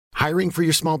Hiring for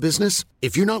your small business?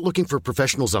 If you're not looking for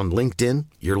professionals on LinkedIn,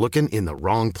 you're looking in the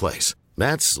wrong place.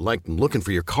 That's like looking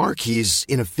for your car keys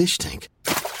in a fish tank.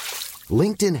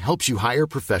 LinkedIn helps you hire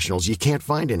professionals you can't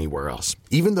find anywhere else,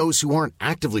 even those who aren't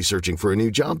actively searching for a new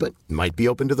job but might be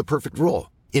open to the perfect role.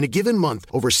 In a given month,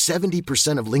 over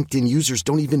 70% of LinkedIn users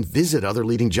don't even visit other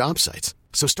leading job sites.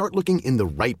 So start looking in the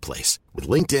right place. With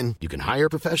LinkedIn, you can hire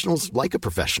professionals like a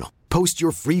professional. Post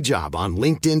your free job on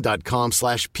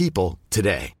linkedin.com/people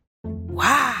today.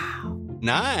 Wow.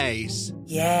 Nice.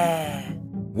 Yeah.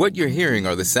 What you're hearing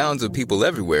are the sounds of people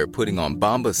everywhere putting on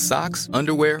Bombas socks,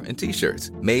 underwear, and T-shirts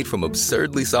made from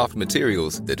absurdly soft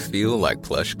materials that feel like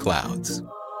plush clouds.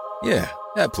 Yeah,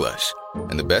 that plush.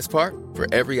 And the best part? For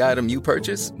every item you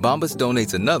purchase, Bombas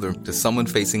donates another to someone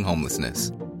facing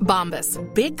homelessness. Bombas.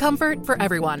 Big comfort for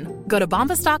everyone. Go to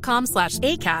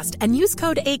bombas.com/ACAST and use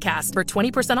code ACAST for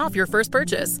 20% off your first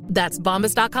purchase. That's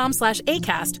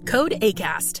bombas.com/ACAST. Code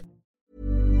ACAST.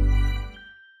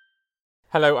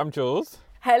 Hello, I'm Jules.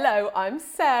 Hello, I'm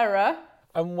Sarah.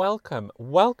 And welcome.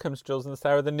 Welcome to Jules and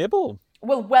Sarah the Nibble.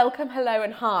 Well, welcome, hello,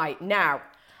 and hi. Now,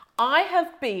 I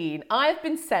have been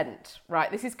sent, right,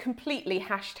 this is completely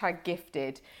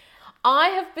 #gifted. I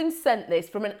have been sent this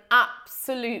from an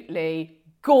absolutely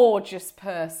gorgeous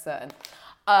person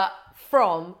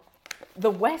from the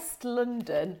West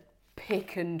London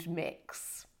Pick and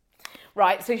Mix.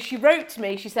 Right, so she wrote to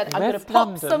me, she said, I'm going to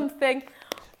pop something.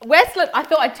 West London, I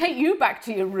thought I'd take you back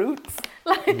to your roots.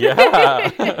 Yeah.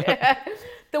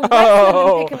 The West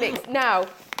London Pick and Mix. Now,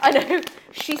 I know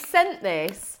she sent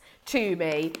this to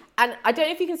me, and I don't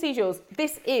know if you can see, Jules,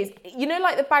 this is, you know,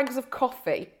 like the bags of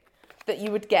coffee that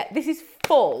you would get. This is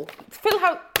full.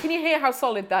 Can you hear how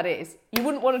solid that is? You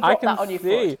wouldn't want to drop that on your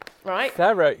foot, right?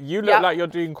 Sarah, you look like you're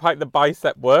doing quite the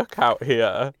bicep workout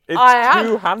here. It's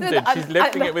two-handed. She's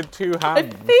lifting it with two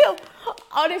hands.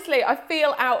 I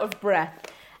feel out of breath.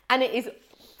 And it is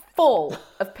full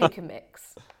of Pick and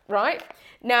Mix, right?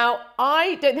 Now,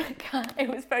 I don't think, it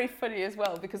was very funny as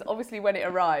well, because obviously when it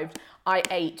arrived, I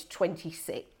ate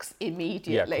 26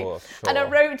 immediately. Yeah, of course, sure. And I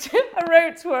wrote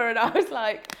to her and I was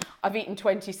like, I've eaten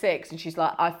 26. And she's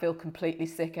like, I feel completely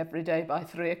sick every day by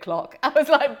 3 o'clock. I was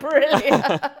like, brilliant.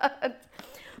 But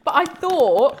I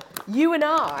thought you and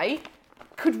I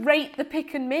could rate the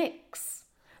Pick and Mix.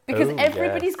 Because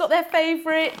everybody's got their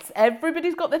favourites.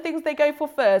 Everybody's got the things they go for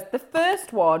first. The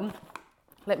first one,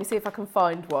 let me see if I can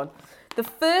find one. The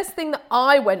first thing that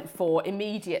I went for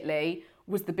immediately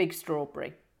was the big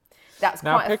strawberry. That's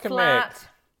now, quite Pick a flat. And Mix,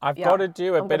 I've got to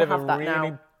do a bit of a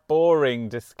really boring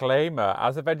disclaimer.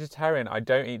 As a vegetarian, I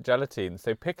don't eat gelatine.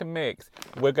 So Pick and Mix,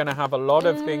 we're going to have a lot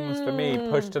of things for me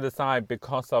pushed to the side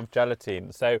because of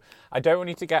gelatine. So I don't want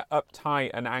you to get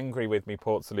uptight and angry with me,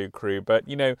 Port Salut crew. But,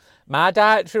 you know, my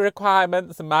dietary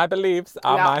requirements and my beliefs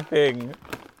are my thing.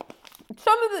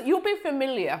 Some of you'll be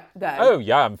familiar, though. Oh,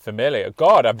 yeah, I'm familiar.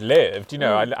 God, I've lived. You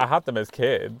know, I had them as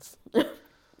kids.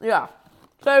 Yeah.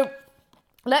 So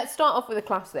let's start off with a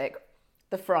classic,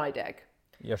 the fried egg.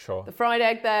 Yeah, sure. The fried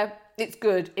egg there, it's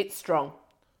good, it's strong.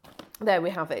 There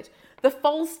we have it. The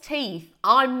false teeth,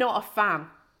 I'm not a fan.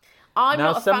 I'm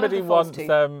not a fan of the false teeth.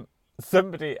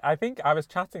 I think I was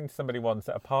chatting to somebody once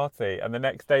at a party, and the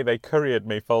next day they couriered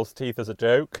me false teeth as a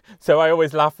joke. So I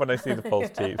always laugh when I see the false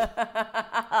teeth.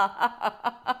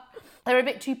 They're a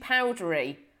bit too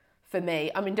powdery for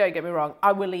me. I mean, don't get me wrong,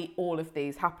 I will eat all of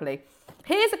these happily.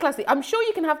 Here's a classic. I'm sure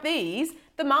you can have these.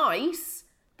 The mice.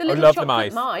 The little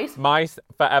chocolate mice. Mice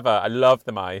forever. I love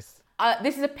the mice.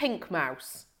 This is a pink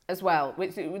mouse as well,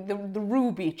 with the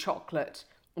ruby chocolate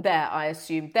there, I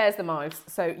assume. There's the mouse.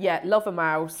 So, yeah, love a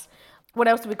mouse. What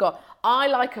else have we got? I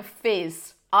like a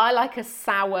fizz. I like a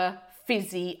sour,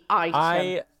 fizzy item.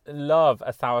 I love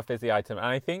a sour, fizzy item. And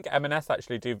I think M&S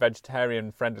actually do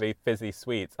vegetarian-friendly fizzy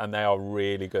sweets, and they are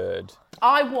really good.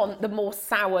 I want the more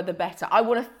sour, the better. I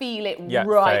want to feel it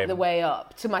the way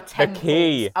up to my temples. The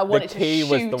key. I want the key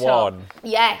was the one.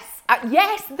 Yes.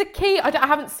 Yes, the key. I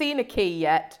haven't seen a key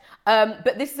yet.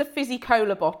 But this is a fizzy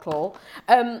cola bottle.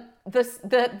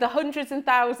 The hundreds and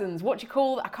thousands, what do you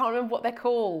call? I can't remember what they're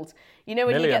called. You know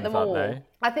when millions, you get them all. They?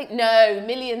 I think no,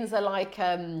 millions are like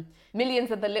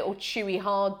millions are the little chewy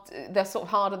hard. They're sort of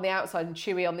hard on the outside and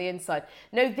chewy on the inside.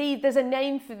 No, there's a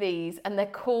name for these, and they're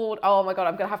called. Oh my god,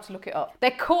 I'm gonna have to look it up.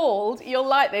 They're called. You'll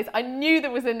like this. I knew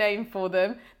there was a name for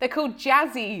them. They're called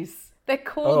Jazzies. They're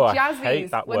called Jazzies. I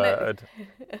hate that word.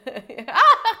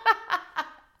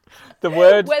 The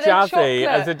word jazzy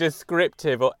as a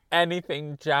descriptive or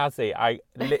anything jazzy,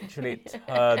 it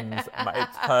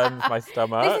turns my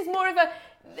stomach. This is more of a,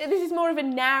 this is more of a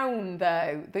noun,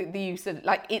 though, the use of,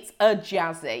 like, it's a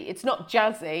jazzy. It's not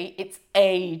jazzy, it's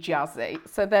a jazzy.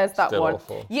 So there's that Still one.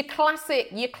 Awful. Your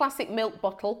classic milk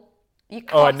bottle.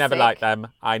 Oh, I never liked them.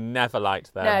 I never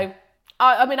liked them. No.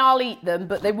 I mean, I'll eat them,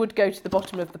 but they would go to the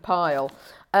bottom of the pile.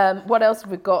 What else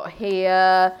have we got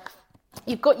here?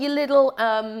 You've got your little,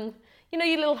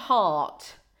 your little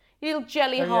heart. Your little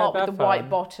jelly heart with the white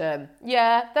bottom.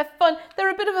 Yeah, they're fun.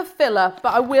 They're a bit of a filler, but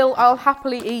I'll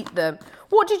happily eat them.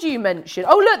 What did you mention?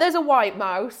 Oh, look, there's a white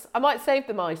mouse. I might save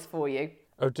the mice for you.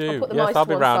 Oh, do? Yes, I'll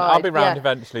be round. I'll be round yeah.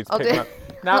 eventually to pick them up.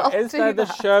 Now, is there the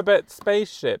sherbet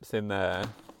spaceships in there?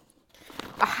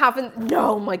 I haven't.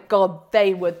 No, my God,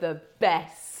 they were the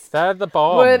best. They're the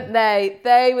bomb. Weren't they?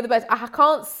 They were the best. I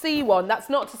can't see one. That's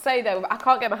not to say, though, I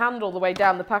can't get my hand all the way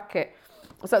down the packet.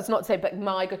 So that's not to say, but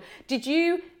my God. Did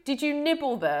you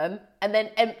nibble them and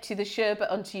then empty the sherbet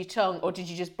onto your tongue, or did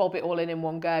you just bob it all in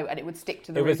one go and it would stick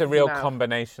to the roof? It was a real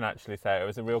combination, actually, Sarah. It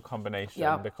was a real combination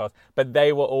Yeah. but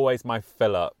they were always my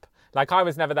fill-up. Like, I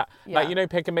was never that, Yeah. like,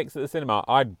 pick and mix at the cinema,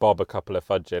 I'd bob a couple of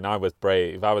fudge in. I was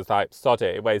brave. I was like, sod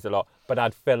it weighs a lot. But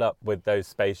I'd fill up with those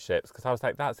spaceships because I was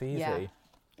like, that's easy. Yeah.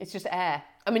 It's just air.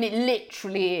 I mean, it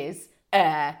literally is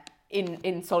air in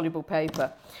insoluble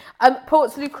paper.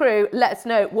 Portslade crew, let us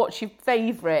know what's your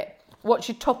favourite, what's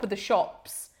your top of the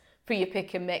shops for your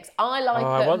pick and mix. I like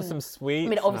I want some sweets. I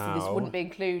mean, obviously now. this wouldn't be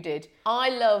included. I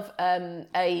love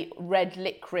a red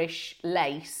licorice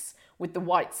lace with the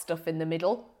white stuff in the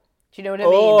middle. Do you know what I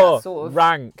mean? Oh, That sort of...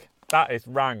 rank. That is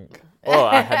rank. Oh,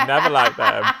 I had never liked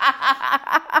them.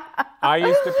 I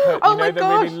used to put, the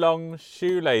really long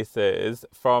shoelaces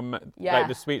from like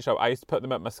the sweet shop. I used to put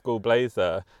them at my school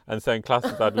blazer, and so in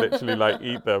classes I'd literally like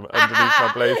eat them underneath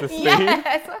my blazer sleeve.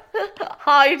 Yes,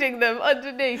 hiding them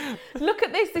underneath. Look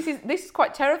at this. This is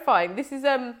quite terrifying. This is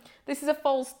a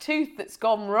false tooth that's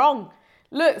gone wrong.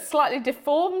 Look, slightly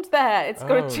deformed there. It's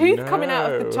got a tooth coming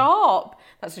out of the top.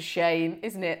 That's a shame,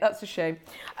 isn't it? That's a shame.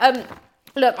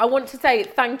 Look, I want to say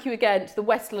thank you again to the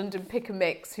West London Pick and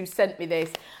Mix who sent me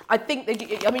this. I think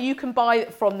you can buy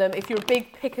it from them. If you're a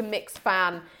big Pick and Mix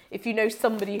fan, if you know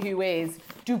somebody who is,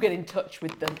 do get in touch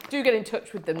with them. Do get in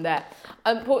touch with them there.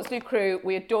 Portslade crew,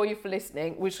 we adore you for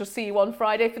listening. We shall see you on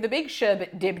Friday for the big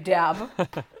sherbet dib dab.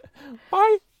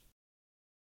 Bye.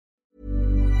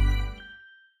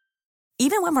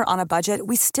 Even when we're on a budget,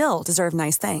 we still deserve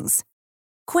nice things.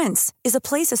 Quince is a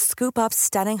place to scoop up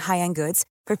stunning high-end goods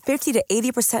for 50 to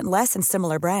 80% less than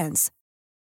similar brands.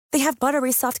 They have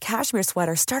buttery soft cashmere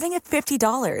sweaters starting at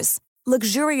 $50,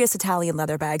 luxurious Italian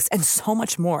leather bags, and so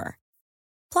much more.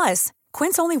 Plus,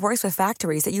 Quince only works with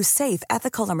factories that use safe,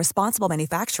 ethical, and responsible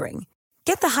manufacturing.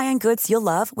 Get the high-end goods you'll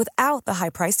love without the high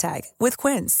price tag with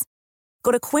Quince.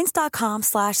 Go to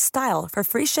quince.com/style for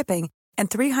free shipping and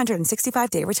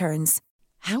 365-day returns.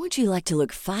 How would you like to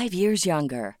look 5 years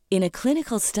younger? In a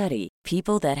clinical study,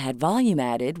 people that had volume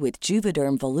added with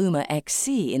Juvederm Voluma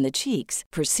XC in the cheeks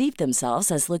perceived themselves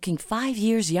as looking 5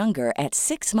 years younger at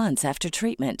 6 months after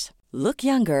treatment. Look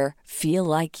younger, feel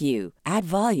like you. Add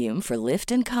volume for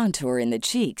lift and contour in the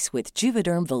cheeks with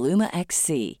Juvederm Voluma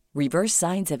XC. Reverse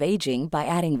signs of aging by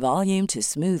adding volume to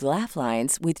smooth laugh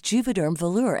lines with Juvederm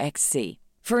Volure XC.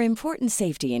 For important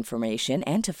safety information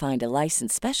and to find a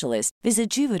licensed specialist,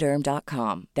 visit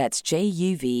Juvederm.com. That's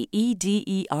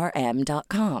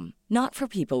JUVEDERM.com. Not for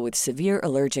people with severe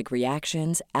allergic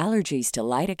reactions, allergies to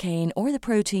lidocaine, or the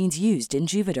proteins used in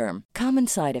Juvederm. Common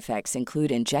side effects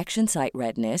include injection site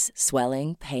redness,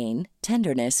 swelling, pain,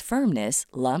 tenderness, firmness,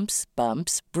 lumps,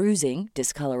 bumps, bruising,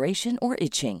 discoloration, or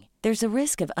itching. There's a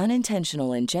risk of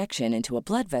unintentional injection into a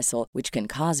blood vessel, which can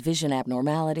cause vision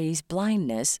abnormalities,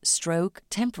 blindness, stroke,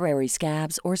 temporary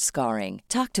scabs, or scarring.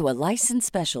 Talk to a licensed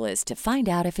specialist to find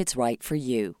out if it's right for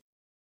you.